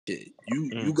shit.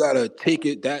 You gotta take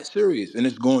it that serious, and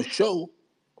it's going to show.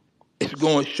 It's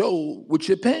going to show with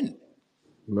your pen.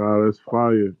 Nah, that's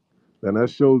fire. And that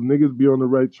shows niggas be on the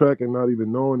right track and not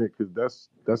even knowing it, cause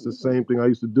that's the same thing I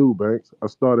used to do, Banks. I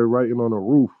started writing on a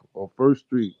roof on First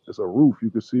Street. It's a roof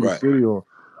you can see the Right. city on.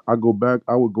 I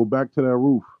would go back to that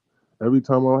roof. Every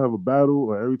time I would have a battle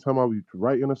or every time I was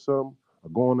writing or something, I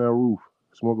go on that roof,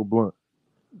 smoke a blunt.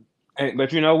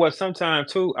 But you know what?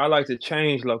 Sometimes too, I like to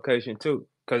change location too,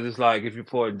 because it's like if you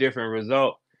for a different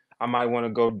result, I might want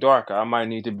to go darker. I might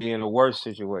need to be in a worse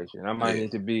situation. I might Yeah.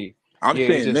 need to be, I'm yeah,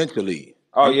 saying just mentally.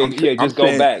 oh I'm yeah, I'm yeah, I'm just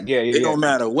go saying back. Yeah, it yeah, yeah. don't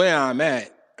matter where I'm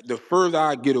at. The further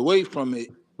I get away from it,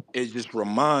 it just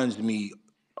reminds me.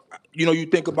 You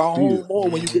think I about see it. home more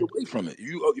when you get Hmm. away from it.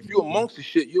 If you're amongst the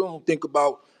shit, you don't think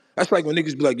about. That's like when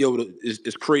niggas be like, "Yo,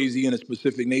 it's crazy in a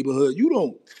specific neighborhood." You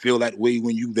don't feel that way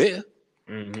when you there.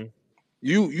 Hmm.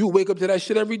 You wake up to that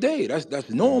shit every day. That's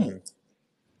normal. Hmm.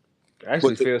 I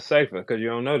actually But feel safer because you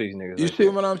don't know these niggas you like see that.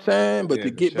 what I'm saying? But Yeah,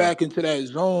 to for get sure. back into that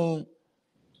zone,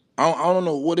 I don't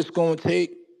know what it's going to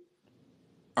take.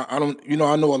 I don't,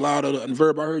 I know a lot of and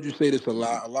Verb. I heard you say this a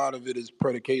lot. A lot of it is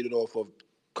predicated off of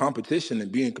competition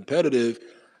and being competitive.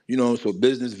 So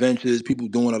business ventures, people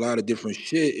doing a lot of different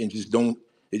shit and just don't.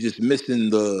 It's just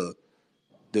missing the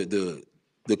the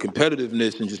the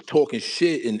competitiveness and just talking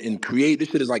shit and create. This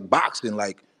shit is like boxing.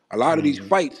 Like a lot of these Hmm.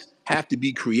 fights have to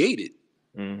be created.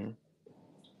 Hmm.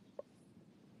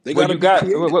 They Well, got to you be got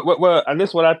created. and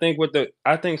this what I think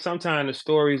I think sometimes the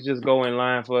stories just go in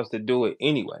line for us to do it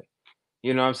anyway.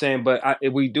 You know what I'm saying? But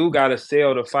if we do gotta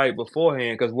sell the fight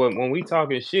beforehand, because when we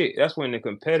talking shit, that's when the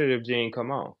competitive gene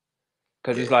come on.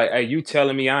 Because it's Yeah. like, hey, you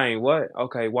telling me I ain't what?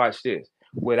 Okay, watch this.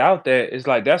 Without that, it's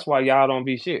like that's why y'all don't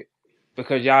be shit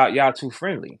because y'all too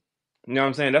friendly. You know what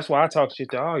I'm saying? That's why I talk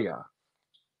shit to all y'all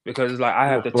because it's like I I'm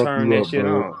have gonna to fuck turn you that up, shit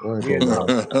brother. on. I ain't Yeah, gonna lie.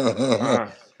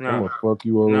 no, I'm no, gonna fuck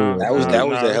you all the way no, up, That was no, that brother.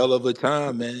 was a no, hell of a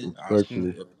time, man. no,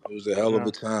 Respectfully. It was a hell of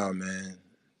a no. time, man.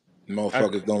 I,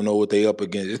 Motherfuckers don't know what they up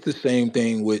against. It's the same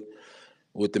thing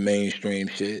with the mainstream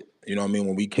shit. You know what I mean?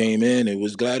 When we came in, it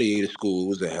was gladiator school. It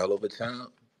was a hell of a time.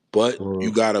 But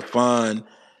you Or gotta find,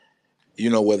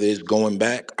 whether it's going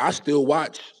back. I still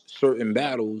watch certain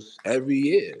battles every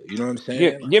year. You know what I'm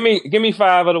give, saying? give me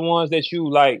five of the ones that you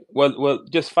like. Well,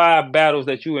 just five battles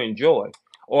that you enjoy,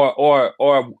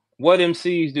 or what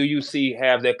MCs do you see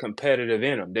have that competitive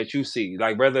in them that you see,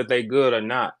 like whether they good or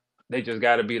not, they just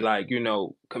got to be like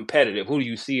competitive. Who do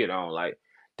you see it on? Like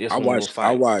this one will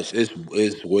I fight. watch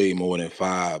it's way more than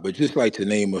five, but just like to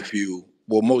name a few.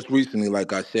 Well, most recently,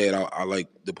 like I said, I like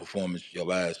the performance your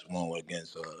last one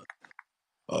against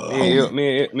homie.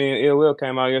 Me and Ill Will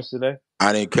came out yesterday.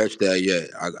 I didn't catch that yet.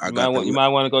 I got the You might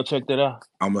want to go check that out.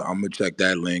 I'm gonna check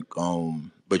that link.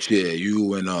 But yeah,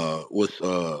 you and what's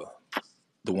the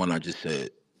one I just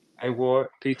said? Hey Ward,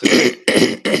 pizza.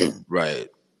 Right,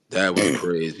 that was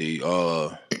crazy.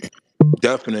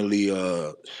 Definitely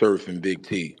Surf and Big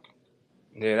T.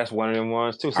 Yeah, that's one of them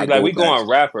ones too. See, I like go we back. going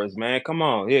rappers, man. Come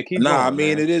on, yeah, keep Nah, I going,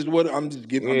 mean man. it is what I'm just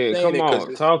giving. I'm Yeah, saying come it because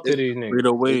on, talk to it's these Way niggas.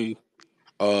 to it's wave.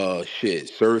 shit.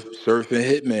 Surf and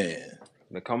Hitman.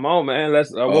 Now, come on, man.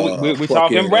 Let's what we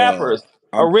talking Fucking rappers,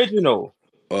 I'm original.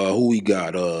 who we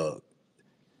got?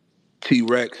 T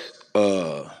Rex.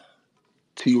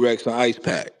 T Rex and Ice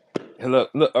Pack. Hey,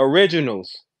 look,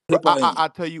 originals. Bro, Hip hop. I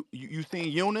tell you, you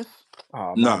seen Eunice?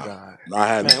 Oh my Nah, god, I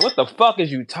man, haven't. what the fuck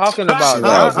is you talking about,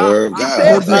 yeah, Chill out, dog? Verb. I God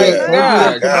don't do that. Like, damn. Don't do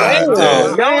that god to my God man, damn, bro.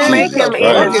 damn. Don't man, make what the Jesus him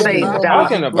fuck in the is Christ. you space, Nah, don't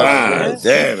dog. talking do that, about, bro. God man?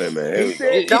 damn it, man. Here He we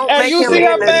said, go. don't Hey, make you him see Shit.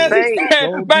 how in the fast he space. said?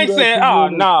 Don't do Banks that said, to "Oh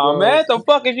Eunice, no, bro. man, the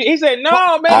fuck is you?" He said, Ho-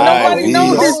 "No, man, nobody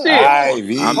knows Ivy. this hold shit." on,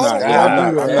 I'm Ivy. not. Don't I'm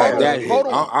do God not. I'm not hold that. on, that damn. hold hip.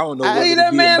 on. I don't know I, whether Leave to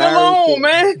that be man embarrassed alone, or.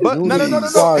 man. but no, no, Eunice no, is no,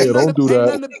 Please. no. fire. Don't do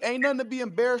that. Ain't nothing to be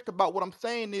embarrassed about. What I'm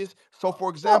saying is, so for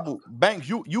example, Banks,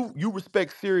 you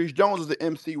respect Serius Jones as an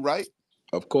MC, right?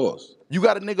 Of course. You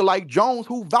got a nigga like Jones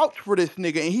who vouched for this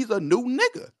nigga, and he's a new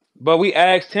nigga. But we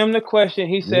asked him the question.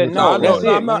 He said, Eunice No, is I "No, know. that's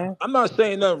No, fire. I'm it, not. man." I'm not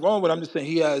saying nothing wrong with it. I'm just saying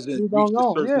he hasn't You don't reached the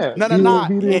know, surface yeah. yet. No, no, He no, didn't.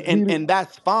 He didn't. He didn't. and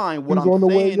that's fine. What He's I'm on the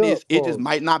way saying up. is, it just Pause.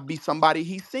 might not be somebody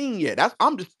he's seen yet.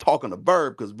 I'm just talking to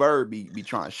Verb because Verb be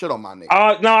trying to shit on my nigga.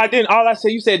 No, I didn't. All I said,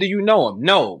 you said, "Do you know him?"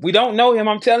 No, we don't know him.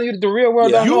 I'm telling you, the real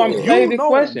world Yeah, don't know You him. yeah. Save you the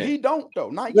know him. question. He don't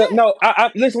though, not Look, yet. no,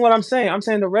 listen. What I'm saying. I'm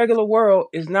saying the regular world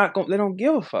is not going. They don't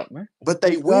give a fuck, man. He But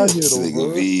they just got here will. This though,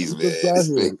 nigga Verb. V's, He just man. got This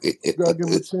here. You gotta give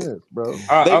him a nigga. chance, bro.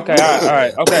 They Okay, all will.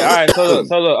 right, okay, all right.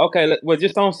 So look, okay. Well,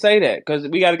 just don't say that because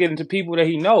we got to get into people that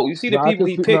he know. You see the Now I people can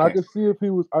he see. Now I picking. can see if he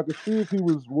was. I can see if he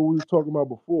was what we was talking about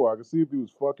before. I can see if he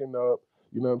was fucking up.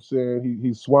 You know what I'm saying?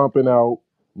 He's swamping out.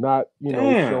 not,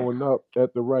 Damn. showing up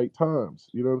at the right times.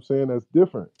 You know what I'm saying? That's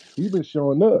different. He been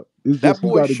showing up. It's That just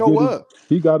boy show up.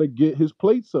 he got to get his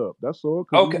plates up. That's all.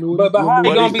 Because Okay, but we're how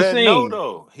he new But he gonna be niggas. said no seen?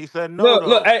 though. He said no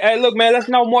Look, though. hey, look, man. Let's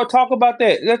no more talk about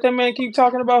that. Let that man keep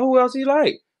talking about who else he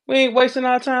like. We ain't wasting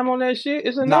our time on that shit.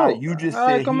 It's a Nah, no. you just All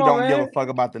right, said come he on, don't give a man. fuck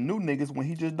about the new niggas when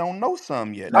he just don't know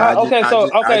some yet. Nah, That's all. Okay, so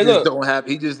I okay, just look. don't have.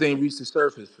 He just ain't reached the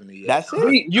surface for me yet. That's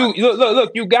it. You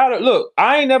look. You gotta look.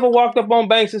 I ain't never walked up on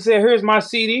Banks and said, "Here's my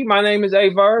CD. My name is A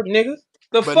Verb, nigga."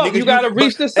 The But fuck, you niggas used, gotta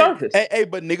but reach the hey, surface. hey, hey,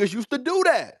 but niggas used to do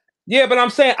that. Yeah, but I'm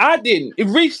saying I didn't. It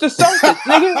reached the surface,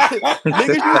 nigga.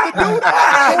 Niggas used to do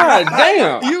that. God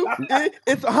damn.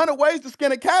 It's 100 ways to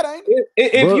skin a cat, ain't it?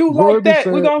 If you like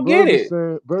that, we gonna get it.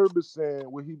 Verb is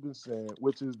saying what he been saying,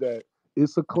 which is that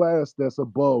it's a class that's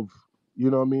above, you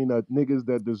know what I mean, that niggas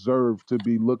that deserve to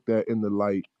be looked at in the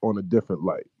light on a different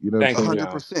light. You know what Thank I'm you, saying? hundred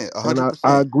John. percent, a And hundred I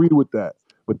percent. agree with that.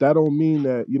 But that don't mean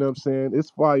that, you know what I'm saying,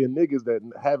 it's fire niggas that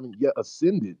haven't yet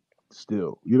ascended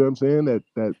still. You know what I'm saying?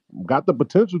 That got the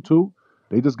potential to.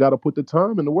 They just gotta put the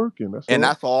time and the work in. That's And all.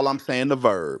 that's all I'm saying. The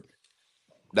verb.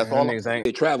 That's Man, all them I'm niggas saying. ain't.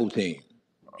 A travel team.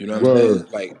 You know what I'm saying? Word.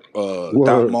 Like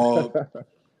Dot Word. Mob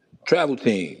travel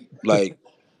team. Like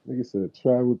Nigga said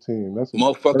travel team. That's a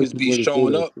motherfuckers perfect be way to say showing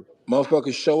that up. shit.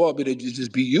 Motherfuckers show up. It'll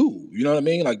just be you. You know what I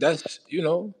mean? Like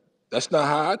that's not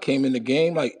how I came in the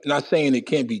game. Like, not saying it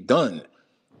can't be done,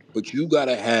 but you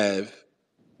gotta have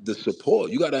the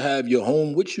support. You gotta have your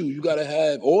home with you. You gotta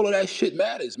have all of that shit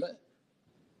matters, man.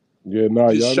 Yeah, You nah,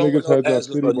 just y'all showing niggas up had y'all as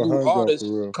city a new behind y'all for artist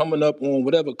real. coming up on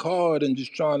whatever card and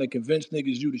just trying to convince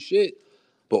niggas you the shit.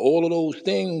 But all of those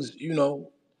things,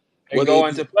 They whether go it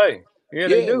into be play. Yeah,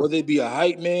 they yeah, do. whether it be a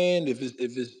hype man, if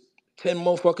it's 10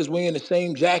 motherfuckers wearing the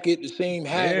same jacket, the same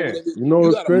hat, or Yeah. whatever, You know you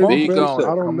what's gotta crazy, Speak market Banks? on I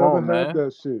it. yourself. don't Come never on, have man.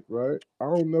 that shit, right? I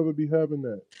don't never be having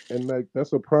that. And like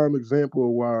that's a prime example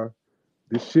of why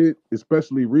this shit,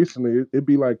 especially recently, it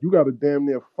be like you gotta damn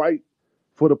near fight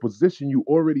for the position you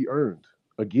already earned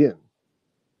again.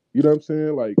 You know what I'm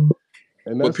saying? Like,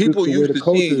 and But that's just people the way used the to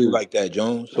seeing culture you is. like that,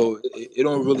 Jones. So it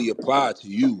don't really apply to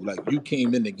you. Like, you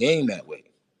came in the game that way.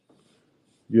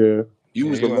 Yeah. You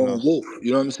Yeah, was a you ain't no. lone wolf.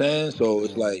 You know what I'm saying? So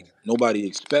it's Mm. like nobody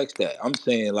expects that. I'm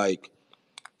saying, like,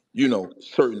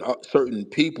 certain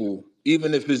people,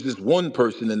 even if it's just one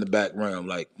person in the background,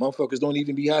 like, motherfuckers don't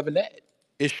even be having that.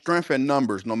 It's strength in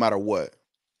numbers, no matter what.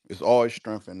 It's always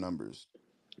strength in numbers.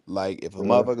 Like if a Yeah.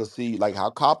 motherfucker see like how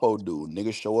Capo do,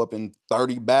 niggas show up in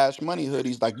 30 Bash Money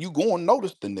hoodies, like you going to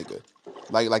notice the nigga.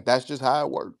 Like that's just how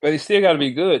it works. But it still got to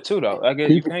be good too, though. I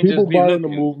guess you People can't people just be buying the looking.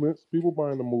 movements. People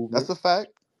buying the That's a movements.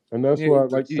 fact. And that's Yeah, why,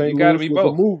 like, you St. got to Louis be was a both.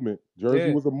 movement. Jersey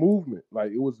Yeah. was a movement.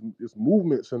 Like, it's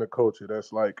movements in the culture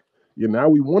that's like, yeah, now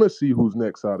we want to see who's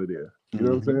next out of there. You know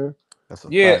what I'm Hmm. saying? That's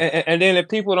a Yeah, fact. and then if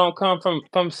people don't come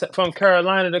from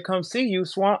Carolina to come see you,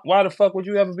 Swamp, why the fuck would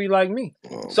you ever be like me?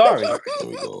 Oh Sorry, God, here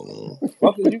we go, man.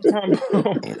 fuck is you talking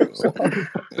about? Here we go. Sorry.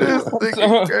 Here we This go. I'm nigga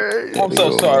so Here I'm we crazy.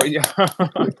 so go, man. sorry, y'all.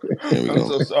 Here we I'm go.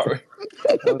 so sorry.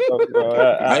 I'm so sorry.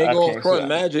 I ain't I going can't front.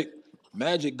 swear.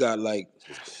 Magic got like,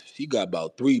 he got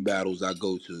about 3 battles I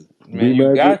go to. Man, B you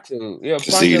Magic, got to. You're a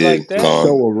puncher Conceded, like the that.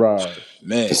 show calm. arrived.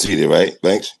 Man, Conceded, right?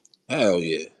 Thanks. hell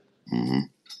yeah. Mm-hmm.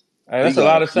 Hey, He that's a got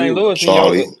lot a of St. few. Louis in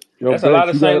your. Charlie. Yo, That's a lot Banks,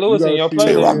 of St. you Louis in gotta your see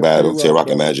this Tay me Rock playlist. and Tay battle. Tay Rock Rock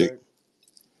and battle, Magic. Banks.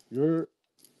 You heard?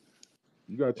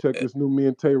 You gotta check this new me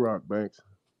and Tay Rock, Banks.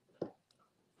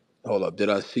 Hold up, did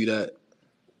I see that?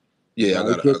 Yeah, I Nah,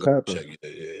 it gotta I just gotta happened. check.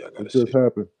 Yeah, I gotta It see just it.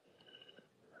 happened.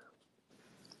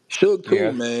 Suge too,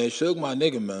 Yeah. man. Suge my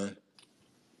nigga, man.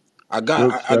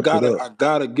 Shook stepped it up. I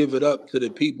gotta give it up to the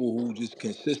people who just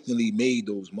consistently made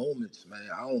those moments, man.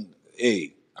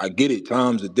 I get it.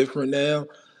 Times are different now,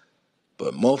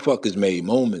 but motherfuckers made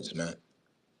moments, man.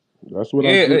 That's what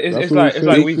I Yeah, get. That's it's what we like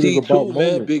say. This Big shit is T about too,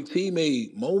 man. moments. Big T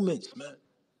made moments, man.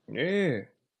 yeah.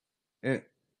 And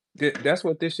that's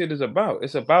what this shit is about.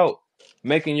 It's about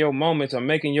making your moments or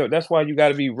making your. That's why you got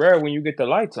to be rare when you get the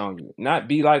lights on you, not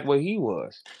be like what he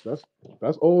was. That's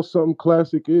that's all something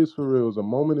classic is for real. It's a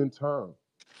moment in time.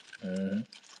 Mhm.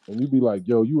 And you be like,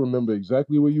 yo, you remember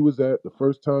exactly where you was at the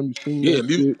first time you seen Yeah, that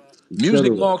shit,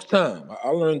 music etc. marks time. I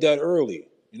learned that early.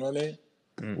 You know what I mean?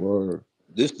 Mm. Word.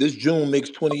 This June makes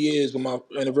 20 years of my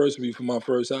anniversary for my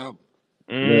first album.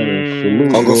 Man,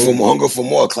 salute, Mm. bro. Hunger for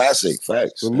more. Classic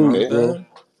facts. You know what Salute, I'm Okay. bro. saying?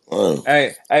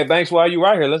 Hey, Banks, while you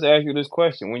right here, let's ask you this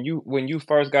question: when you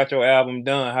first got your album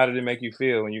done, how did it make you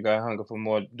feel when you got Hunger for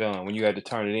More done? When you had to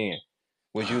turn it in,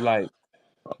 was you like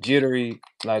jittery?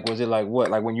 Like, was it like what?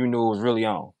 Like when you knew it was really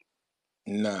on?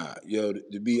 Nah, yo,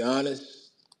 to be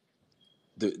honest,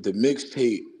 the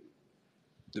mixtape,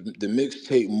 the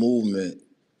mixtape movement,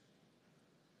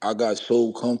 I got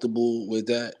so comfortable with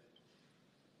that.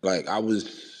 Like, I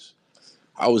was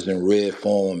I was in red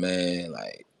form, man.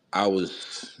 Like I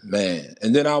was, man.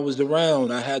 And then I was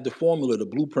around. I had the formula. The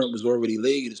blueprint was already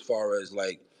laid as far as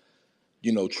like,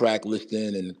 track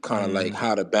listing and kind of like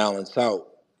how to balance out,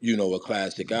 a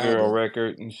classic Girl album.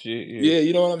 record and shit. Yeah. Yeah,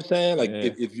 you know what I'm saying? Like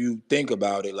Yeah. if you think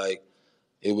about it, like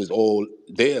it was all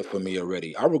there for me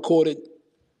already. I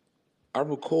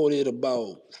recorded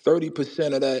about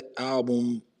 30% of that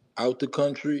album out the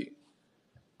country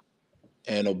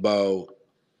and about,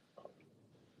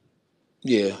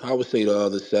 yeah, I would say the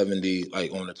other 70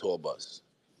 like on the tour bus.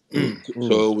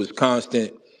 So it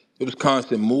was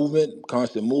constant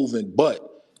movement, but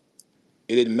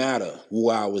it didn't matter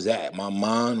where I was at. My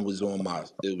mind was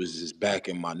it was just back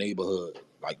in my neighborhood.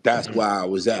 Like that's Mm, where I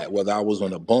was at, whether I was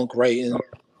on a bunk writing,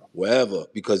 wherever,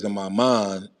 because in my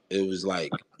mind, it was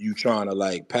like you trying to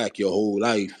like pack your whole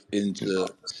life into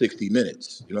 60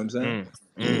 minutes. You know what I'm saying? mm,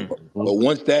 mm, But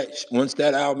once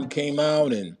that album came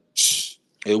out and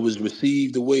it was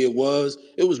received the way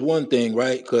it was one thing,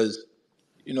 right? Because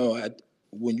you know,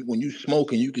 when you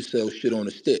smoking, you can sell shit on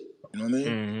a stick. You know what I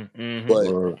mean? mm. But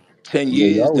Word. 10 Yeah,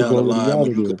 years y'all was down the already line, out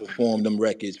when of you there. could perform them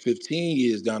records, 15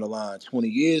 years down the line, 20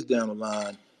 years down the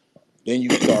line, then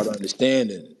you start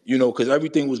understanding, because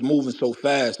everything was moving so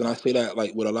fast. And I say that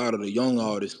like with a lot of the young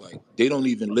artists, like they don't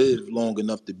even live long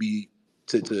enough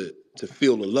to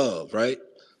feel the love, right?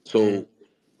 Mm. So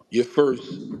your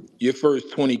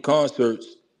first 20 concerts,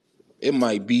 it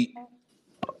might be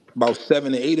about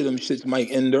 7 to 8 of them shits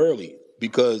might end early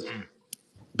because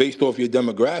based off your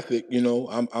demographic,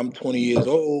 I'm 20 years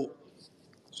old,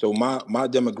 so my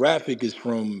demographic is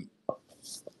from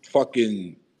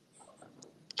fucking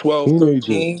 12,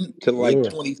 Teenagers. 13 to like Yeah.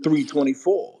 23,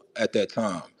 24 at that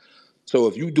time. So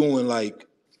if you doing like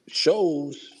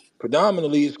shows,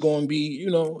 predominantly it's going to be,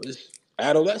 it's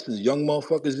adolescents, young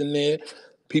motherfuckers in there.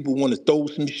 People want to throw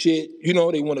some shit,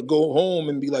 they want to go home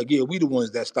and be like, yeah, we the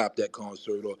ones that stopped that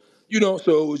concert, or,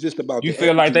 so it was just about You the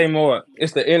feel like energy. they more?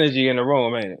 It's the energy in the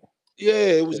room, ain't it? Yeah,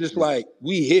 it was just Yeah. like,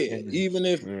 we here. Energy. Even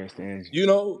if, Yeah, it's the energy.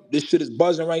 this shit is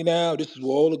buzzing right now, this is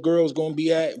where all the girls gonna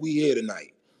be at, we here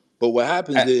tonight. But what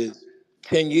happens is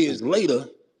 10 years later,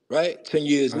 right? 10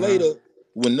 years Uh-huh. later,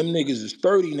 when them niggas is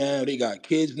 30 now, they got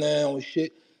kids now and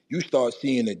shit, you start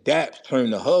seeing the daps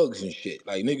turn to hugs and shit.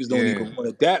 Like niggas don't Yeah. even want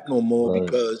to dap no more Right.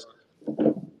 because,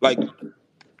 like,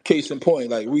 case in point,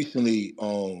 like recently,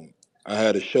 I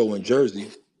had a show in Jersey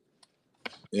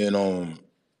and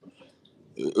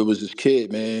it was this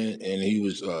kid, man, and he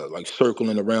was like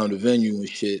circling around the venue and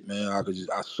shit, man.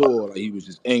 I saw like he was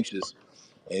just anxious,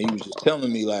 and he was just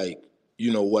telling me like,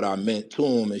 what I meant to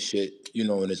him and shit,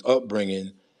 in his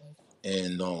upbringing,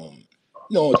 and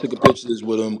I took a pictures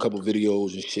with him, a couple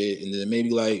videos and shit, and then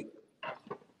maybe like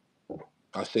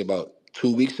I say about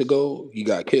 2 weeks ago, he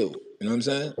got killed. You know what I'm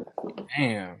saying?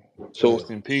 Damn. So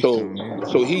Rest in peace to so him. Yeah.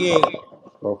 so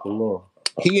Off the law.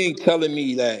 he ain't telling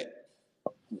me that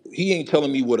he ain't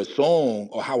telling me what a song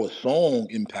or how a song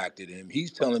impacted him.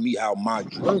 He's telling me how my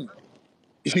journey,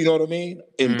 you know what I mean,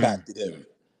 Mm, impacted him.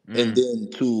 And mm. then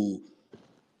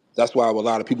that's why a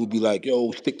lot of people be like,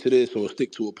 yo, stick to this or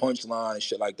stick to a punchline and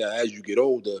shit like that. As you get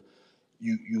older,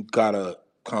 you gotta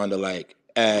kind of like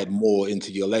add more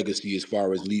into your legacy as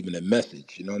far as leaving a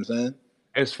message. You know what I'm saying?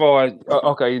 As far as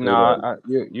okay, Straight up.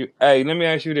 you. Hey, let me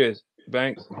ask you this,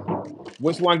 Banks.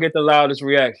 Which one get the loudest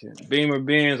reaction? Beamer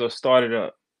Benz or Start It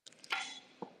Up?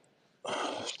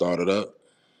 Started up.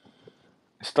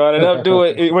 Start It Up. Do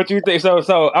it. What you think?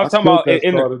 So I'm I talking killed about that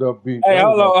in the. started up beat. Hey, That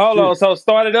was hold my on, hold on. shit. So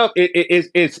Start It Up.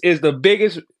 Is the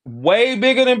biggest, way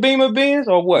bigger than Beamer Benz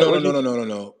or what? No, no, What no, you? no, no, no,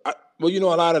 no. Well,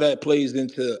 a lot of that plays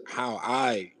into how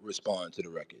I respond to the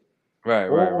record. Right,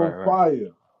 right, Or right, on right.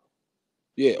 fire.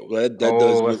 Yeah, well, that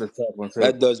does Oh, what that's a tough one too.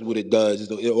 that does what it does.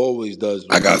 It always does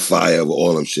I what got it. fire over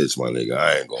all them shits, my nigga.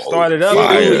 I ain't gonna hold Start you. It Up, Yeah,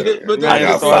 do Fire. it, but I this is man.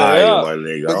 the got Start thing. It fire, Up. my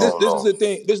nigga. I But this don't this is know. the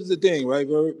thing. This is the thing, right,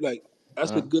 Verb? Like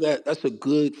Uh, that's a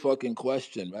good fucking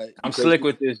question, right? I'm Because slick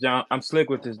with this, John. I'm slick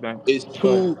with this, man. it's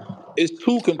Go ahead. two it's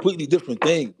two completely different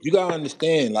things. You gotta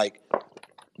understand, like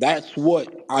that's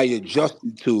what I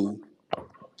adjusted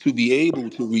to be able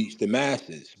to reach the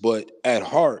masses. But at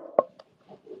heart,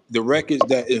 the records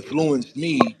that influenced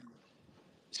me,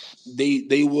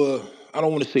 they were, I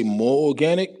don't want to say more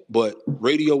organic, but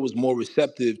radio was more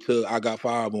receptive to I Got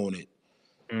Five on it,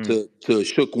 Mm, to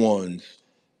Shook Ones.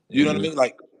 You know what I mm, mean?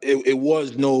 Like it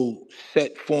was no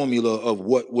set formula of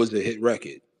what was a hit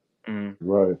record, mm.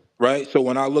 Right. right? So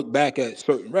when I look back at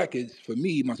certain records, for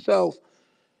me myself,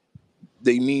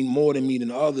 they mean more to me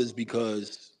than others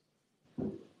because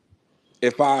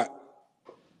if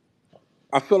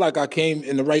I feel like I came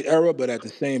in the right era, but at the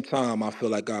same time, I feel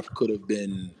like I could have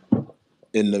been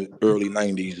in the early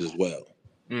 '90s as well.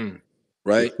 For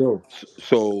right? sure.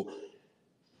 So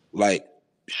like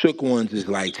Shook Ones is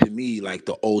like to me like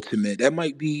the ultimate. That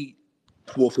might be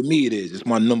well for me it is. It's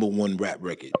my number one rap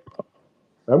record.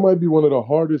 That might be one of the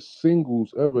hardest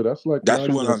singles ever. That's like That's not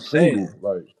what even a I'm saying. single.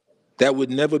 Like, That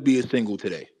would never be a single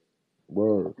today.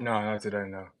 word. No, not today.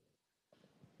 No.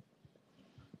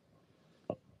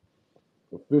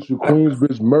 Official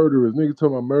Queensbridge murderers. Niggas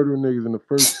talking about murdering niggas in the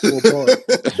first 4 bars.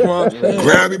 That's what I'm saying.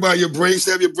 Grab me by your brain,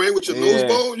 stab your brain with your nose Yeah.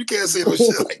 bone. You can't say no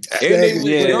shit like that. And Stab they your was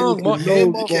Yeah. brain with young, your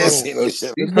and nose You can't bone. say no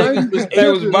shit. The these niggas 90s was was They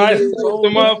was tripping, nigga. violent. These $18 years niggas old,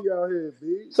 was Them man. up. pussy out here,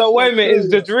 B. So wait I'm a minute, is telling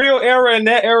the you. drill era and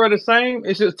that era the same?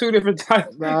 It's just two different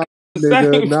types. Nah, The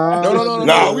nigga. same. No, Nah, no, no, no,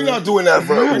 Nah, no. we nigga. not doing that,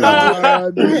 Verb. We not doing that.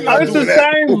 Nah, We not It's the doing nigga. that.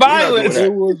 same We not doing violence. It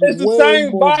that. was It's the way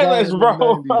same more violence, violent in the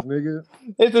bro. 90s, nigga.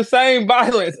 It's the same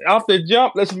violence. Off the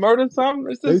jump, let's murder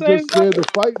something. It's the They same just scared to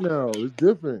violence. fight now. It's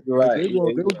different. You're Like right.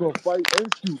 Yeah, they you're was right. gonna fight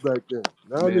and shoot back then.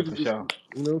 Now Yeah, niggas for just, sure.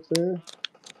 you know what I'm saying?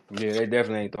 Yeah, they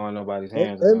definitely ain't throwing nobody's And,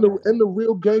 hands and around the like and that. the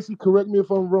real gangsters, correct me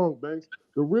if I'm wrong, Banks.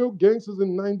 The real gangsters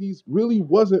in the 90s really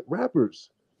wasn't rappers.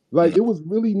 Like No. it was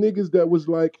really niggas that was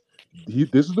like,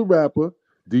 this is the rapper,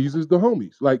 these is the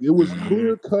homies. Like it was Mm-hmm.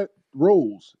 clear cut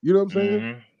roles. You know what I'm saying?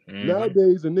 Mm-hmm. Mm-hmm.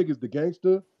 Nowadays the niggas, the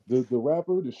gangster, the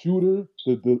rapper, the shooter,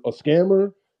 the a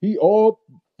scammer, he all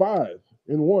five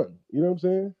in one. You know what I'm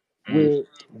saying? Mm. Where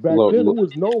back Look, then it look,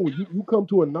 was known. You come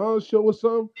to a Nas show or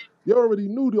something, you already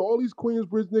knew that all these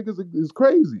Queensbridge niggas is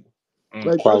crazy. Mm.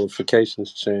 Like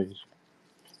qualifications change.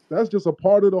 that's just a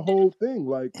part of the whole thing.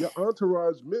 Like your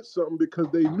entourage meant something because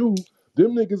they knew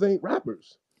them niggas ain't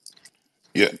rappers.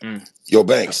 Yeah. Mm. Yo,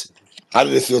 Banks, how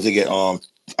did it feel to get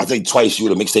I think twice you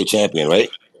were the mixtape champion,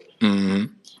 right? Mm-hmm.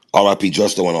 R.I.P.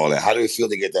 Justo and all that. How did it feel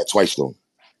to get that twice though?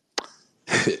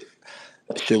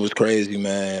 Shit was crazy,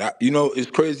 man.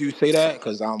 It's crazy you say that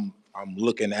because I'm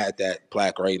looking at that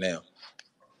plaque right now.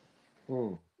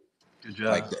 Mm. Good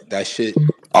Like job. that shit.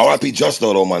 R.I.P.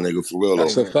 Justo though, my nigga, for real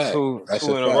That's though. a Nigga, fact. two That's two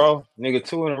a in a fact. row. Nigga,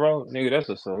 two in a row. Nigga, that's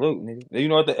a salute, nigga. You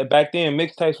know what? Back then,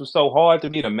 mixtapes was so hard to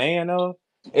be the man of.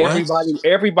 What?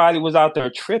 Everybody was out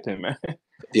there tripping, man.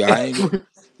 Yeah, I ain't.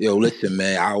 Yo, listen,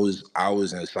 man. I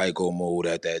was in psycho mode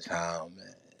at that time,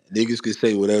 man. Niggas could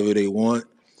say whatever they want.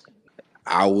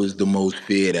 I was the most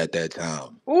feared at that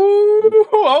time. Ooh,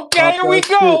 okay, Pop here we that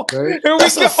shit, go. Banks. Here we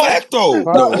That's a go. fact though.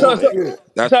 Pop So, that so, No, so, shit.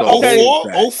 that's so a Oh okay. whole 04?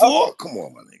 fact. Oh 04? Come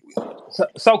on, my nigga.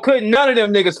 So couldn't none of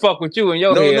them niggas fuck with you in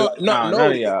your No, head? no, Like, no, nah,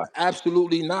 none no, of y'all.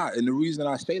 absolutely not. And the reason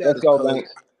I say that Let's is go, because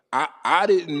Banks. I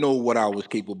didn't know what I was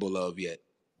capable of yet.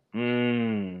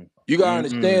 Mm. You gotta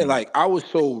understand, Mm. like I was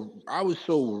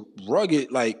so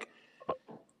rugged, like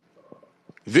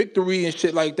victory and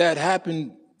shit like that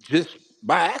happened just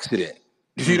by accident.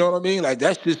 You Mm. know what I mean? Like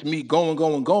that's just me going,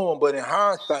 going, going. But in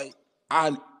hindsight,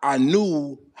 I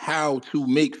knew how to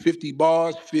make 50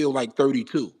 bars feel like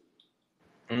 32.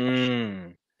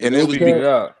 Mm. And it Real was Speed it cat.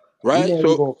 up. We right. not even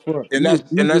So gonna front. and He was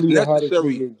that's easily the hottest necessary.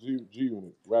 nigga in G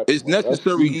Unit, rapping It's wise. That's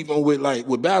necessary easy. even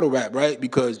with battle rap, right?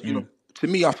 Because Mm. to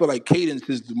me, I feel like cadence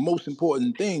is the most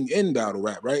important thing in battle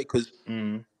rap, right? Because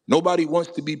Mm. nobody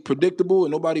wants to be predictable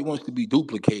and nobody wants to be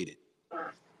duplicated.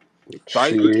 So I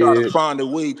used to try to Shit. find a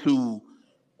way to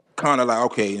kind of like,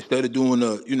 okay, instead of doing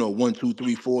a 1 2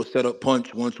 3 4 setup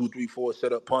punch, 1 2 3 4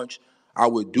 setup punch, I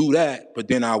would do that, but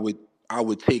then I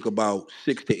would take about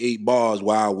 6 to 8 bars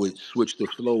while I would switch the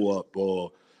flow up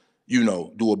or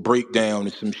do a breakdown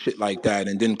and some shit like that,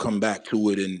 and then come back to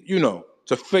it, and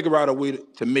to figure out a way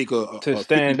to make To a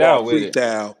 50 stand bar out with it.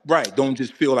 freestyle. Right. Don't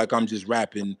just feel like I'm just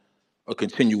rapping a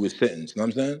continuous sentence. You know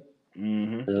what I'm saying?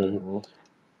 Mm-hmm. Yeah. Mm-hmm.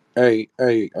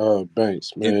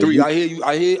 Banks, And man. three, You I hear you.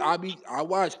 I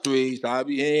watch threes. So I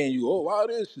be hearing you. Oh, why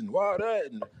this and why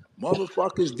that? And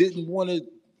motherfuckers didn't want to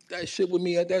that shit with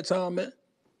me at that time, man.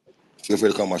 Feel free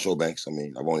to come on my show, Banks. I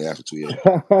mean, I've only asked for 2 years.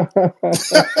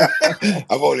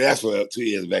 I've only asked for 2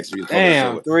 years, Banks, for you to come on the show.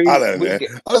 Damn, three. Holla, We man.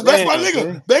 get Oh, that's Banks, my damn nigga.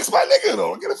 three. Banks, my nigga,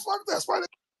 though. Get the fuck that's my nigga.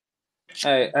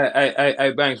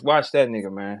 Hey, Banks, watch that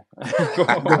nigga, man.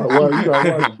 You gotta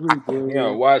watch three, Yeah,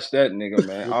 boy. watch that nigga,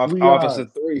 man. The three Officer eyes.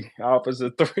 three,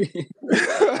 Officer three.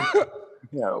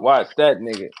 Yeah, watch that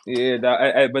nigga. Yeah,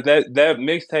 dawg. But that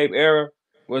mixtape era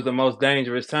was the most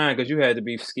dangerous time because you had to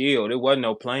be skilled. It wasn't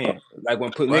no playing. Like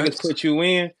when What? niggas put you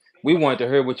in, we wanted to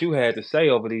hear what you had to say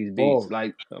over these beats. Pause.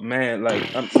 Like man, like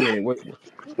yeah,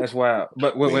 that's wild.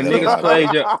 But I mean, when never niggas mind, though.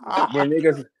 played your when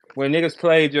niggas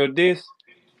played your disc,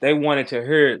 they wanted to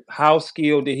hear how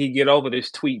skilled did he get over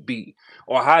this tweet beat,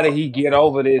 or how did he get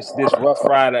over this Rough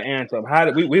Rider anthem? How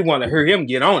did we want to hear him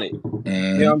get on it?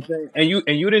 You know what Mm-hmm. I'm saying?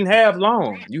 And you didn't have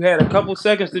long. You had a couple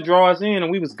seconds to draw us in,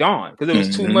 and we was gone because there was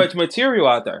too Mm-hmm. much material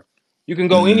out there. You can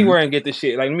go anywhere and get the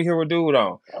shit. Like, let me hear what dude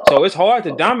on. So it's hard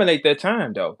to dominate that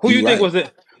time though. Who you think right. was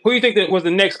the Who you think that was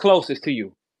the next closest to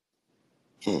you?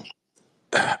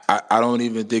 I don't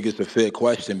even think it's a fair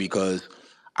question because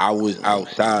I was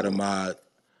outside of my.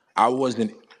 I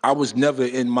wasn't. I was never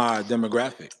in my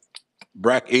demographic,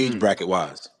 age Mm. bracket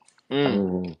wise, Mm.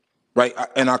 Mm. right?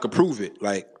 And I could prove it.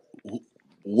 Like,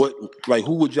 what? Like,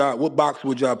 who would y'all? What box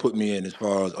would y'all put me in as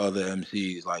far as other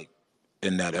MCs like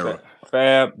in that era?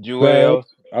 Fab, Fab.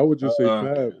 Jewels. I would just say Uh,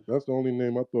 Fab. That's the only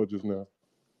name I thought just now.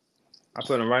 I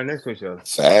put them right next to each other.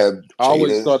 Fab, I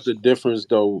always Jada. thought the difference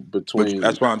though But between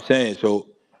that's what I'm saying. So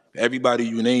everybody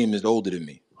you name is older than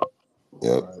me.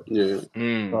 Yep. Right. yeah.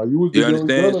 Mm. You was the You young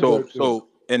understand? gunner back then.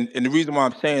 And the reason why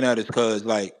I'm saying that is because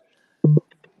like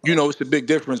it's a big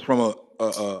difference from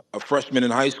a freshman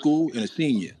in high school and a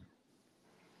senior.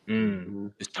 Mm. Mm-hmm.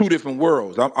 It's two different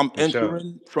worlds. I'm For sure.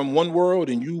 entering from one world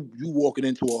and you walking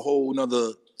into a whole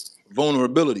nother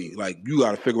vulnerability. Like you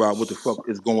got to figure out what the fuck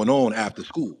is going on after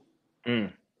school.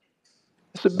 Mm.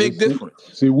 It's a But big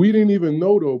difference. see, we didn't even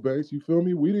know though, Banks. You feel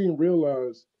me? We didn't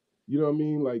realize, you know what I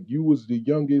mean? Like you was the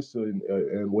youngest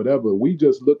and whatever. We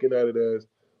just looking at it as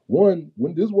one.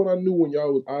 When this is what I knew when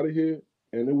y'all was out of here,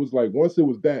 and it was like once it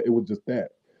was that, it was just that.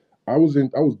 I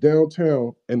was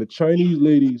downtown, and the Chinese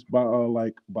ladies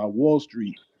by Wall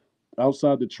Street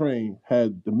outside the train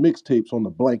had the mixtapes on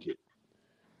the blanket,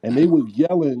 and they was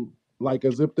yelling like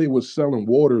as if they was selling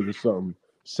waters or something,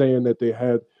 saying that they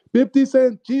had 50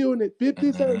 cent G unit,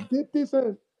 50 cent, Mhm. 50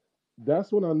 cent.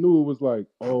 That's when I knew it was like,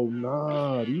 oh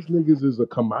nah, these niggas is a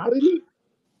commodity.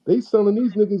 They selling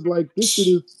these niggas like this shit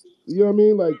is, you know what I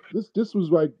mean? Like this was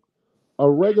like a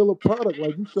regular product,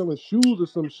 like you selling shoes or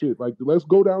some shit. Like let's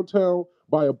go downtown,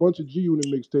 buy a bunch of G Unit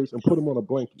mixtapes and put them on a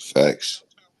blanket. Facts.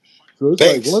 So it's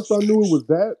like once Banks. I knew it was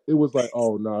that, it was like,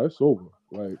 oh nah, it's over.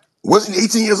 Like Wasn't he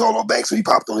 18 years old on Banks when he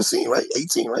popped on the scene, right?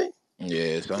 18, right?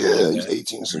 Yeah, something like Yeah, he was that.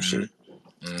 18 or some shit.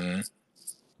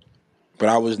 But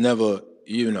I was never,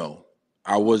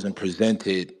 I wasn't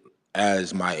presented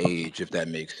as my age, if that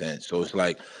makes sense. So it's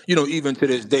like, even to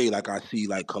this day, like I see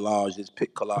like collages,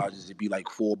 pick collages, it'd be like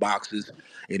 4 boxes,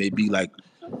 and it'd be like,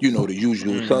 the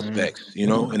usual Mm. suspects,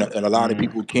 and a lot of Mm.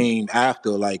 people came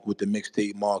after like with the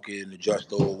mixtape market and the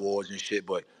Justo Awards and shit,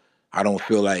 but I don't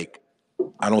feel like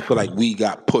we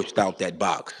got pushed out that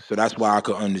box. So that's why I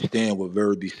could understand what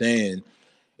Verb be saying.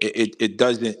 It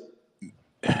doesn't.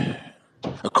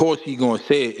 Of course, he gonna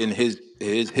say it in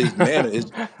his manner.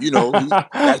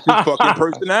 That's his fucking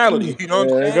personality. You know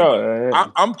what I'm There you saying? But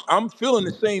go. I'm feeling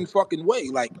the same fucking way.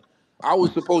 Like I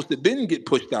was supposed to been get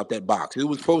pushed out that box. It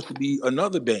was supposed to be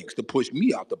another Banks to push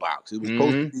me out the box. It was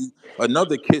supposed to Mm. be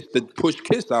another Kiss to push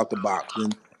Kiss out the box,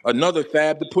 and another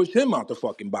Fab to push him out the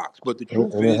fucking box. But the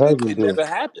truth and it is, hasn't it been. never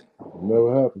happened. It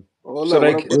never happened. So Hold up,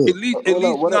 they. what Yeah.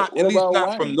 At least about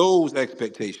not from Wayne? those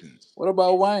expectations. What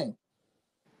about Wayne?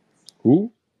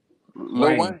 Who?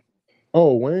 Lil Wayne. Wayne.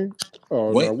 Oh, Wayne.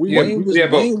 Oh Wayne no, Yeah, Wayne was yeah,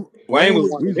 but Wayne Wayne Wayne was was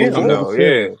one of we's a before them one of though. all.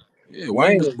 Yeah, them. Yeah,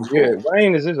 Wayne was before.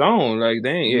 Wayne is his own. Like,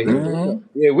 dang, yeah, Yeah. Mhm.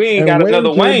 yeah, we ain't And got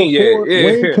another Wayne yet.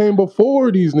 Wayne Yeah, came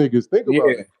before these niggas. Think about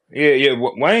yeah, it. yeah.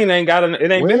 Wayne ain't got it.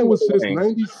 Ain't been Wayne another was since Wayne.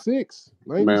 96,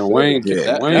 Man,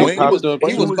 97. Yeah, Wayne Wayne popped up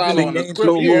he two was getting following the named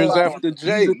script. so He was long. following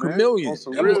He's Jay, a man. On chameleon.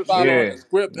 some That was real the shit. Yeah, The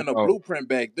script and the no, blueprint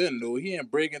back then, though. He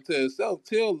ain't break into himself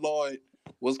till Lloyd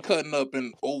was cutting up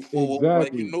in '04.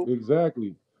 Like, Exactly,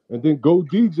 exactly. And then Go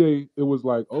DJ, it was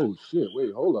like, oh shit,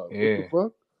 wait, hold up. What the yeah.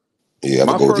 fuck? Yeah, I'm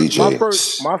a go DJ.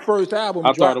 My first album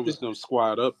I thought it dropped. was them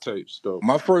squad up tapes, though.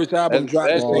 My first album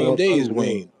dropped the That's Squad same Up day too, as word.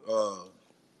 Wayne.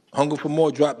 Hunger for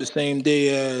More dropped the same day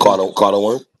as Carter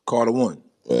one. Carter One.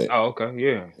 Right. Oh, okay,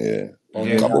 yeah. Yeah. On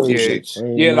Yeah, that Couple no, of them Jersey. yeah, shits. I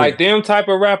ain't yeah. know. Like them type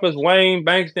of rappers, Wayne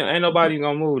Banks, them ain't nobody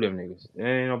gonna move them niggas.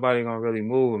 Ain't nobody gonna really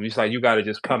move them. It's like you got to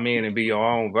just come in and be your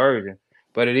own version.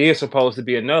 But it is supposed to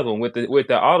be another one with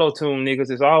the auto tune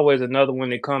niggas. It's always another one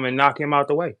that come and knock him out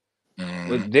the way. Mm,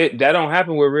 But that don't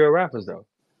happen with real rappers though.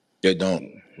 they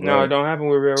don't. No, it Right. don't happen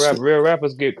with real rappers. Real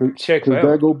rappers get checked Cause that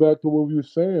forever. go back to what we were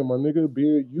saying, my nigga.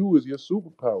 Being you is your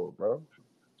superpower, bro.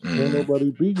 Can't Mm.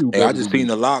 nobody be you Hey, I better just than seen you.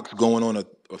 the Locks going on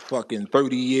a fucking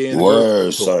 30-year anniversary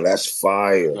Word, tour. son. That's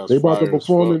fire. That's They about to fire as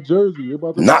perform fuck. in Jersey. They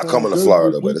about to Not perform in coming to Jersey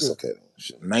this Florida, but it's weekend. okay.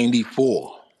 Shit.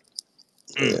 94.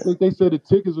 Mm. Yeah. I think they said the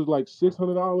tickets was like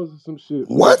 $600 or some shit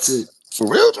for that What? shit. For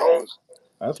real, Jones?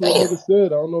 That's what Damn. nigga said.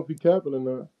 I don't know if he capping or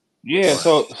not. Yeah,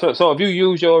 so if you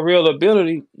use your real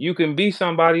ability, you can be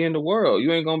somebody in the world.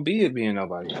 You ain't gonna be it being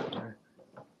nobody else, man.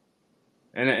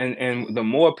 And the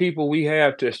more people we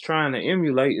have just trying to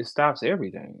emulate, it stops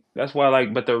everything. That's why,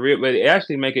 like, but it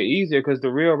actually make it easier because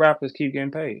the real rappers keep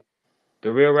getting paid.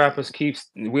 The real rappers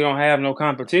we don't have no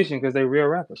competition because they real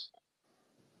rappers.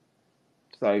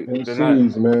 It's like they're not.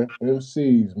 MCs, man.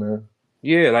 MCs, man.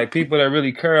 Yeah, like people that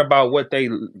really care about what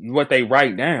they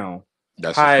write down,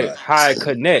 That's a fact. how it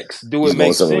connects. Do it He's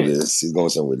going make somewhere with sense? this. He's going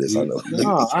somewhere with this. I You know. think?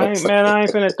 No, I ain't, man. I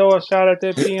ain't finna throw a shot at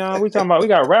that peon. We talking about we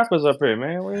got rappers up here,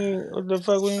 man. We ain't, what the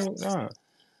fuck we ain't. Nah,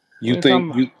 we You ain't think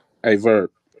talking about. you? Hey,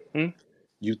 Verb. Hmm?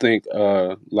 You think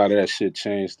a lot of that shit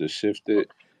changed or shifted?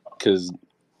 Because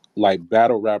like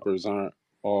battle rappers aren't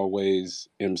always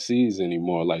MCs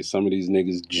anymore. Like some of these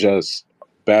niggas just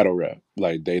battle rap.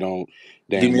 Like they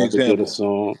Give ain't me an never did a example.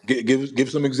 song. Give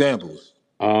some examples.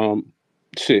 Um,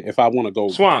 shit. If I want to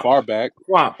go Swamp, far back,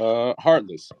 swamp,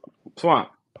 Heartless. swamp.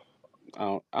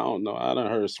 I don't know. I done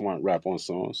heard Swamp rap on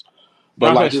songs, No,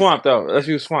 but I say like it's swamp though. Let's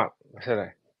use swamp. I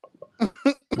said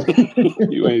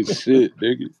you ain't shit,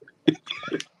 nigga.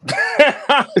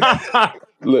 that.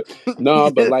 Look,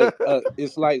 no, but like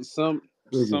it's like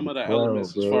Niggas some a of the clown,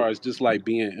 elements as bro. far as just like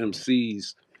being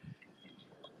MCs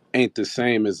ain't the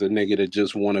same as a nigga that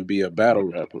just want to be a battle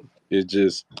rapper.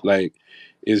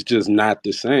 It's just not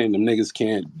the same. Them niggas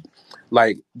can't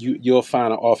like you'll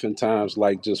find oftentimes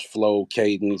like just flow,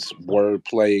 cadence,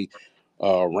 wordplay,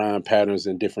 rhyme patterns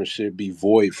and different shit be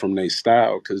void from their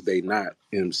style because they not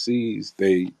MCs.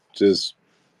 They just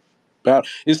battle.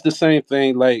 It's the same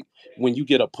thing like when you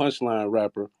get a punchline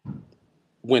rapper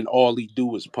when all he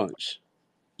do is punch.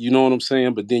 You know what I'm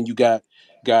saying? But then you got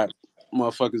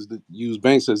motherfuckers that use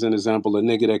Banks as an example, a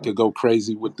nigga that could go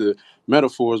crazy with the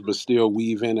metaphors but still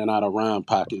weave in and out of rhyme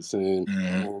pockets and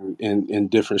Hmm. and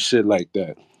different shit like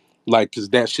that. Like, cause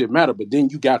that shit matter. But then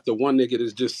you got the one nigga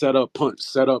that's just set up punch,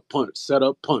 set up punch, set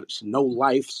up punch. No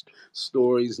life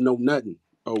stories, no nothing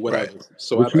or Right. whatever.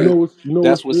 So I But Right. think you know that's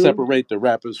what's what ill? separate the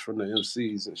rappers from the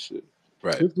MCs and shit.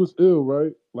 Right. This was ill,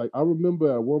 right? Like I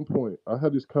remember at one point I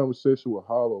had this conversation with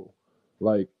Hollow,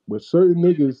 like with certain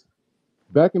niggas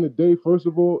back in the day. First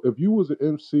of all, if you was an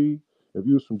MC, if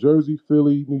you was from Jersey,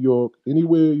 Philly, New York,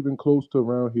 anywhere even close to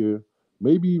around here,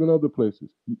 maybe even other places,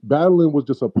 battling was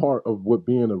just a part of what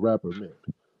being a rapper meant.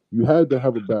 You had to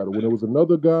have a battle. When there was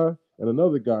another guy and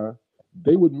another guy,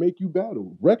 they would make you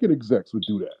battle. Record execs would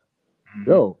do that. Hmm.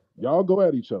 Yo, y'all go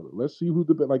at each other. Let's see who's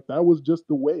the best. Like that was just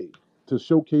the way to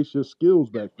showcase your skills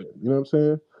back then. You know what I'm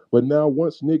saying? But now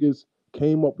once niggas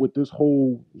came up with this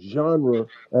whole genre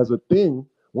as a thing,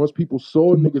 once people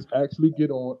saw niggas actually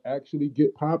get on, actually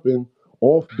get popping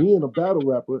off being a battle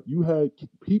rapper, you had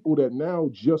people that now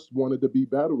just wanted to be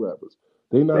battle rappers.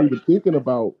 They not Right. even thinking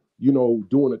about,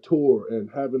 doing a tour and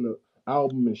having an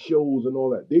album and shows and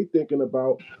all that. They thinking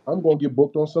about I'm gonna get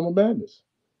booked on Summer Madness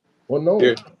or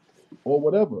Yeah. known or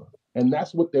whatever. And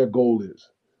that's what their goal is.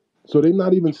 So they're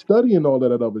not even studying all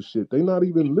that other shit. They're not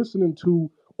even listening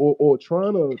to or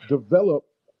trying to develop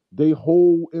their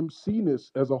whole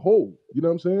MC-ness as a whole. You know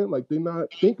what I'm saying? Like they're not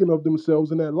thinking of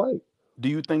themselves in that light. Do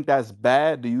you think that's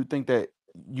bad? Do you think that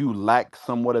you lack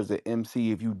somewhat as an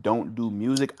MC if you don't do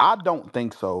music? I don't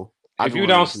think so. I If just you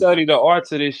want to don't get people. study the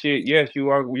arts of this shit, yes, you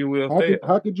will How could fail.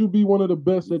 how could you be one of the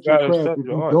best You at your gotta craft study if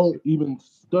the you arts. don't even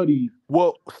study?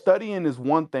 Well, studying is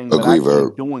one thing, but Agree, actually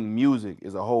Verb. doing music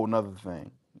is a whole nother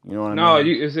thing. You know what I No,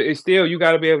 mean? it's still you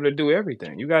got to be able to do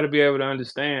everything. You got to be able to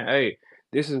understand. Hey,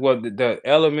 this is what the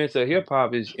elements of hip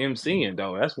hop is MCing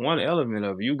though. That's one element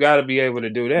of it. You got to be able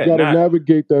to do You that. got to Not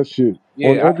navigate that shit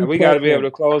on yeah. every We got to be able platform.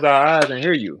 to close our eyes and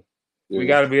hear you. We Yeah.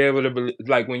 got to be able to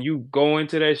like when you go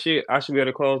into that shit. I should be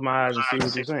able to close my eyes and see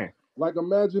what you're saying. Like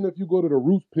imagine if you go to the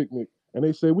roof picnic and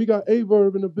they say we got a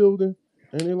Verb in the building,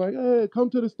 and they're like, "Hey, come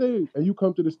to the stage," and you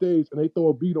come to the stage and they throw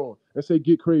a beat on and say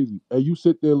get crazy, and you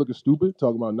sit there looking stupid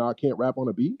talking about nah, I can't rap on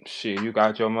a beat. Shit, you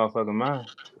got your motherfucking mind.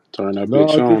 Turn that No,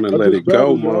 bitch on and I let just it go,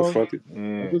 battle y'all. motherfucker.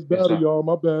 I Yeah, just it's battle y'all.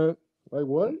 My bad. Like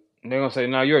what? they're gonna say,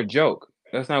 "No, you're a joke."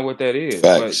 That's not what that is.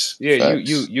 But Facts. yeah, you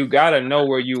Facts. you gotta know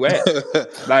where you at.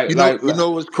 Like you know, like you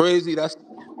know what's crazy?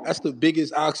 That's the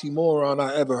biggest oxymoron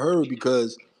I ever heard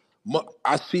because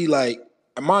I see like,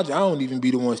 mind you, I don't even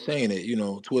be the one saying it. You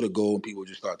know, Twitter go and people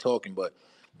just start talking. But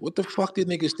what the fuck did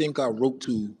niggas think I wrote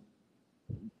to?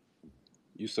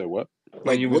 You said what?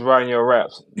 when Like you was what? writing your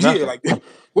raps, Yeah, nothing, like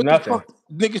what the nothing, fuck,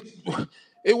 niggas?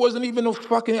 It wasn't even no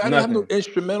fucking. I didn't have no nothing.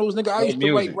 instrumentals, nigga. I No used to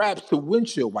write music. raps to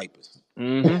windshield wipers.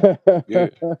 Mm-hmm. Yeah.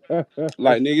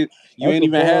 Like nigga, you That's ain't a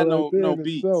even bar had right there no in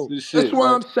beats. itself. This That's shit. why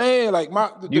Like I'm saying, like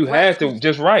the You raps had to was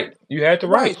just write. You had to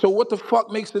write. right. So what the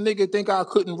fuck makes the nigga think I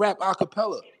couldn't rap a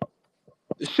cappella?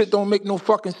 This shit don't make no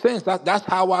fucking sense. That's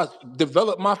how I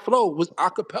developed my flow was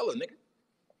a cappella, nigga.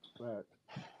 Fact.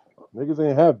 Niggas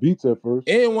ain't have beats at first.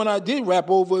 And when I did rap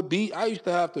over a beat, I used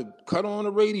to have to cut on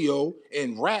the radio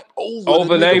and rap over the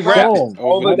Overlay nigga The rap. rapping. song.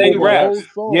 over the Overlay Rap nigga over a rap. whole rapping.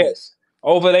 song. Yes.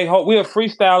 over they whole. We'll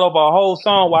freestyle over a whole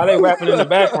song while they rapping in the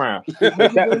background. Cause Like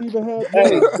niggas that. ain't even have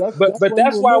Hey, that's but why you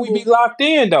that's why we remember be locked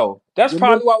in though. That's remember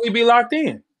probably why we be locked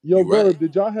in. yo You right. Verb,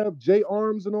 did y'all have J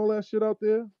Arms and all that shit out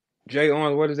there? Jay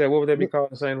Owens, what is that? What would that be Me-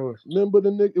 called in St. Louis? Remember the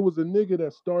nigga? It was a nigga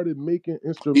that started making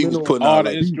He was instrumental putting All out the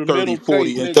like beats. 30, instrumental 40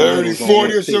 tape niggas. 30, instrumentals on 40 one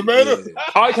tape. Yeah. instrumental.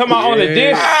 Oh, you talking about on the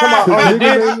disc? Yeah. Talking about Cause on the niggas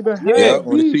disc? ain't even Yeah, have Yeah,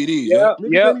 on the beats. CDs. Yeah. yep,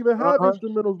 Niggas yep, ain't even have uh-huh.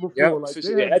 instrumentals before. Yep. Like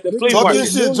they had At the flea niggas Talk your made market.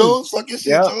 shit, millions. Jones. Talk your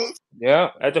shit, Yep. Jones. Yeah,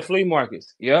 at the flea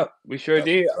markets. Yep, we sure That's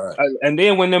did. a fact. And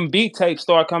then when them beat tapes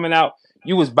started coming out,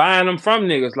 you was buying them from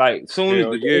niggas. Like soon as Hell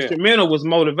the yeah. instrumental was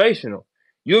motivational,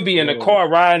 you'll be in the Word. car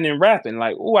riding and rapping.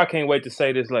 Like, oh, I can't wait to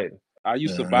say this later. I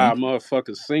used to buy Hmm. a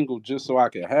motherfucking single just so I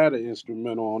could have the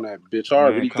instrumental on that bitch. I Man,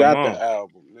 already come got the on,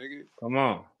 album, nigga. come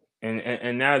on. And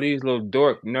now these little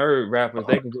dork nerd rappers,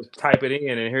 they can just type it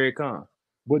in and here it comes.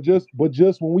 But just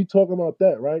when we talking about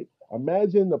that, right?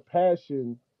 Imagine the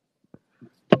passion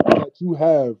that you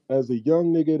have as a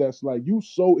young nigga that's like you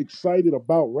so excited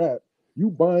about rap, you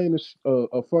buying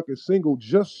a fucking single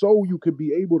just so you could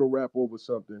be able to rap over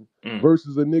something, Mm,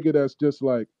 versus a nigga that's just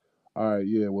like, all right,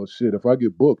 yeah, well, shit, if I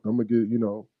get booked, I'm gonna get,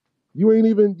 you ain't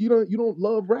even you don't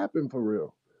love rapping for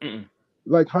real. mm.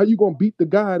 Like, how you gonna beat the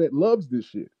guy that loves this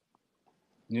shit?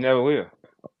 You never will.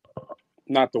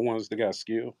 Not the ones that got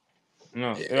skill.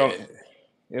 No, it Yeah. don't.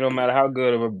 It don't matter how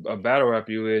good of a battle rap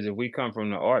you is. If we come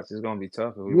from the arts, it's gonna be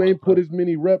tough if we You want ain't to play. put as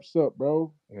many reps up,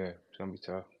 bro. Yeah, it's gonna be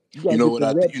tough. You You gotta know get what them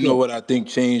you reps know up. what I think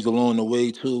changed along the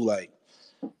way too? Like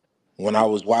when I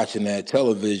was watching that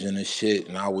television and shit,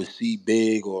 and I would see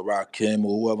Big or Rakim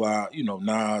or whoever,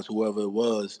 Nas, whoever it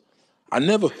was, I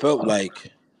never felt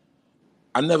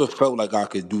like I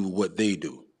could do what they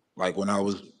do. Like when I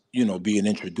was, being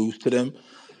introduced to them,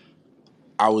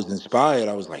 I was inspired.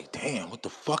 I was like, damn, what the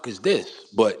fuck is this?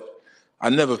 But I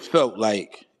never felt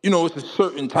like, it's a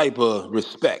certain type of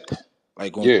respect,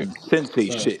 like on Yeah. some sensei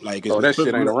Fact, shit. Like it's Oh, a that shit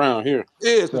certain ain't around here.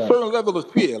 yeah, it's a fact. certain level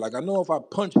of fear. Like I know if I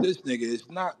punch this nigga, it's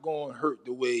not gonna hurt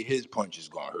the way his punch is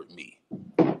gonna hurt me.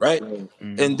 Right? Word.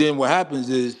 Hmm. And then what happens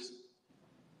is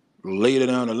later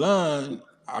down the line,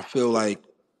 I feel like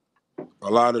a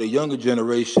lot of the younger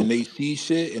generation, they see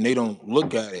shit and they don't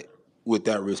look at it with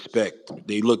that respect.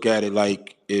 They look at it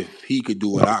like if he could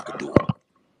do it, I could do it.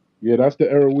 Yeah, that's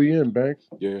the era we in, Banks.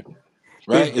 Yeah.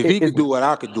 Right? If he Is could do it,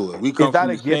 I could do it. We is come that from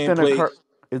a the gift same and a place. curse?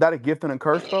 Is that a gift and a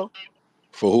curse though?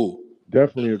 For who?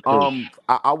 Definitely a curse.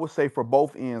 I would say for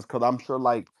both ends, because I'm sure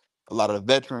like a lot of the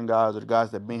veteran guys or the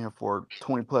guys that been here for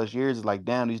 20 plus years is like,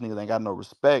 damn, these niggas ain't got no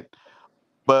respect.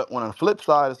 But on the flip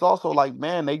side, it's also like,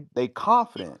 man, they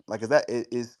confident. Like, is that it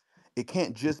is it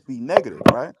can't just be negative,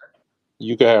 right?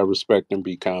 You can have respect and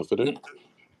be confident.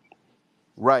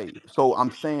 Right. So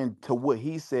I'm saying to what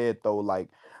he said though, like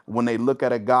when they look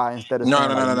at a guy instead of No, saying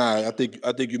no, no, like, no, no. I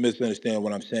think you misunderstand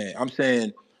what I'm saying. I'm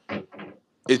saying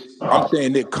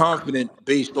they're confident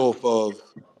based off of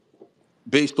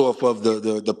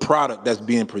the product that's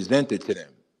being presented to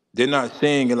them. They're not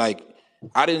saying it like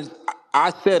I didn't.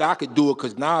 I said I could do it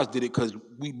because Nas did it because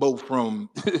we both from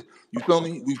you feel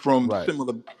me? We from right.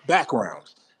 similar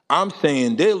backgrounds. I'm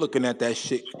saying they're looking at that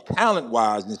shit talent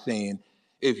wise and saying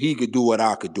if he could do it,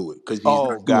 I could do it because he's Oh,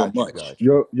 not doing got you, much. got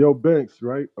you. Yo, Banks,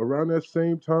 right? Around that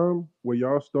same time where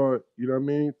y'all start, you know what I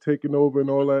mean, taking over and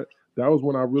all that, that was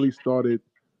when I really started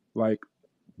like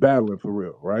battling for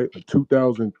real, right? Like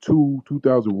 2002,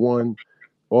 2001,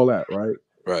 all that, right?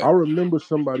 Right. I remember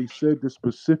somebody said this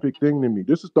specific thing to me.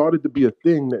 This started to be a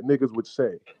thing that niggas would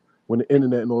say when the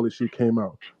internet and all this shit came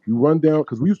out. You run down,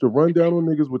 because we used to run down on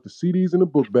niggas with the CDs in the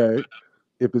book bag.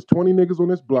 If there's 20 niggas on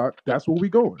this block, that's where we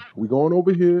going. We going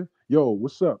over here. Yo,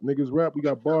 what's up? Niggas rap, we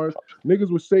got bars.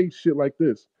 Niggas would say shit like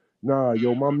this. Nah,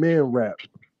 yo, my man rap.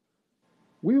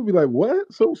 We would be like,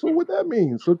 what? So what that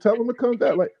mean? So tell them to come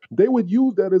down. Like they would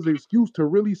use that as an excuse to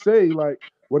really say, like,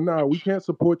 well, nah, we can't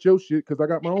support your shit because I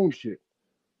got my own shit.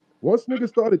 Once niggas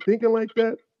started thinking like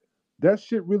that, that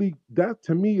shit really, that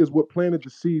to me is what planted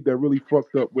the seed that really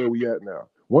fucked up where we at now.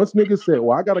 Once niggas said,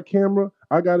 well, I got a camera,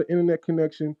 I got an internet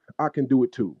connection, I can do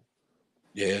it too.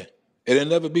 Yeah. It'll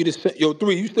never be the same. Yo,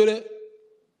 three, you still there?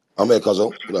 I'm here,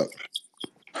 Cuzzo. What up?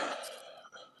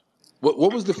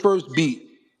 What was the first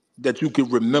beat that you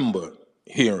could remember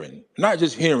hearing? Not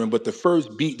just hearing, but the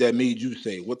first beat that made you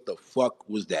say, "What the fuck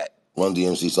was that?" Run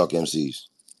DMC, suck MCs.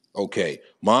 Okay,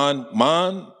 mine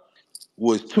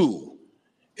was two.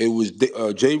 It was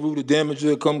J. Rue the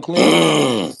Damager, Come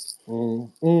Clean.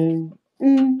 Mm, mm,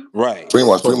 mm. Right.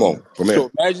 Primo, So, Primo, from here.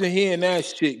 so imagine hearing that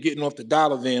shit getting off the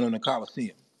dollar van on the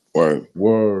Coliseum. Word.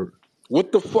 Word,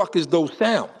 What the fuck is those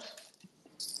sounds?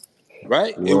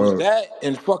 Right. It was word. that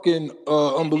and fucking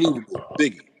Unbelievable,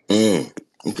 Biggie. Mm.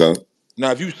 Okay.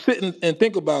 Now, if you sit and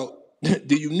think about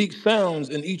the unique sounds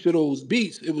in each of those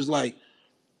beats, it was like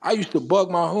I used to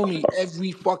bug my homie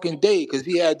every fucking day because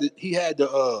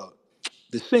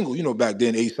the single, you know, back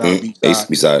then, A side, B Ace side,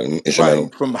 beside instrumental.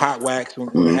 right, from Hot Wax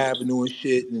on the Avenue and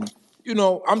shit. And you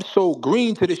know, I'm so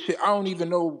green to this shit, I don't even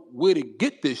know where to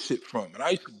get this shit from. And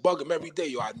I used to bug him every day,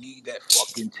 yo, I need that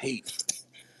fucking tape.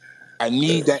 I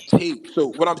need that tape. So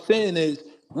what I'm saying is,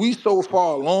 we so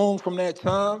far along from that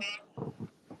time,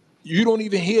 you don't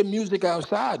even hear music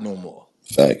outside no more.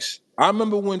 Facts. I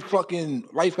remember when fucking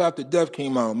Life After Death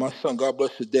came out. My son, God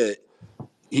bless his dead,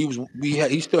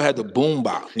 he still had the boom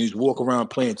box, and he was walking around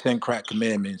playing 10 Crack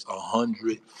Commandments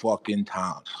 100 fucking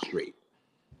times straight.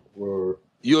 Word.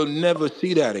 You'll never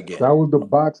see that again. That was the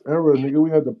box era, nigga. We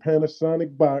had the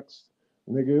Panasonic box,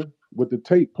 nigga, with the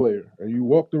tape player, and you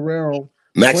walked around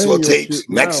Maxwell playing your shit tapes,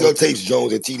 Maxwell loud. tapes,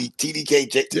 Jones, and TDK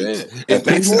Yeah, tapes, and and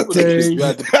tape Maxwell over that shit.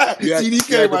 TDK. tapes.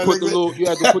 You TDK, had to my put the nigga.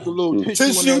 little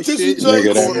tissue on that Tissue shit and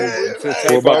Nigga, joints. that record Yeah, over it. To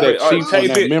what tape facts. about over, that or cheap one, tape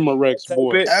that it, Memorex tape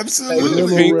boy it, tape The it with the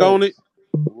with it. pink Memorex. on it?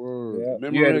 Word. Yeah, The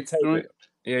you had to Memorex tape joint? it.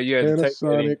 Yeah, you had to tape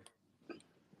that in. Panasonic.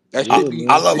 That Yeah, shit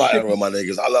I be man. love the our shit era, be my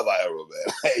niggas. I love our era,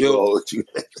 man. I ain't gonna yo hold you.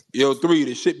 yo three.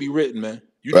 The shit be written, man.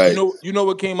 Right. You know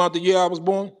what came out the year I was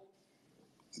born?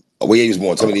 What year you was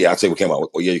born? Tell me the year. I'll tell you what came out.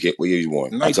 What year you was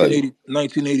born? I'll tell you.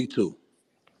 1982.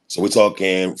 So we're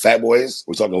talking Fat Boys?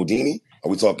 We're talking Houdini? Are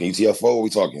we talking UTFO? Are we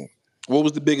talking? What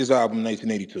was the biggest album in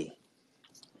 1982?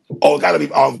 Oh, it gotta be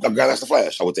That's the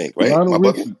Flash, I would think, right? Am Lionel I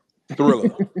bugging? Richie.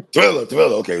 Thriller. Thriller.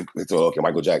 Okay. Thriller. Okay,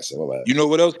 Michael Jackson. My bad. You know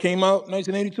what else came out in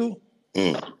 1982?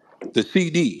 Mm. The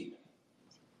CD.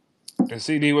 The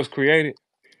CD was created.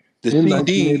 The In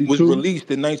CD was 1982.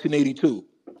 released in 1982.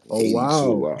 Oh 82.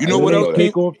 wow. Wow. You I know And it what didn't else ain't know that.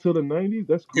 came? take off till the 90s?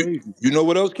 That's You crazy. you know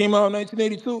what else came out in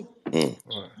 1982? Mm.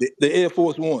 The Air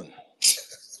Force One.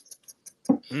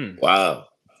 Wow.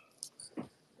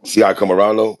 See how I come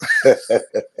around though?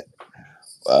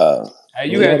 Wow. Hey,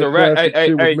 A lot of classic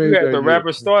shit was you made had that the year.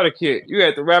 rapper starter kit. You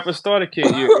had the rapper starter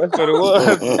kit year. That's what it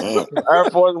was. Air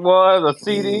Force One, a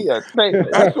CD, a tape.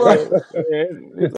 That's right. Yeah,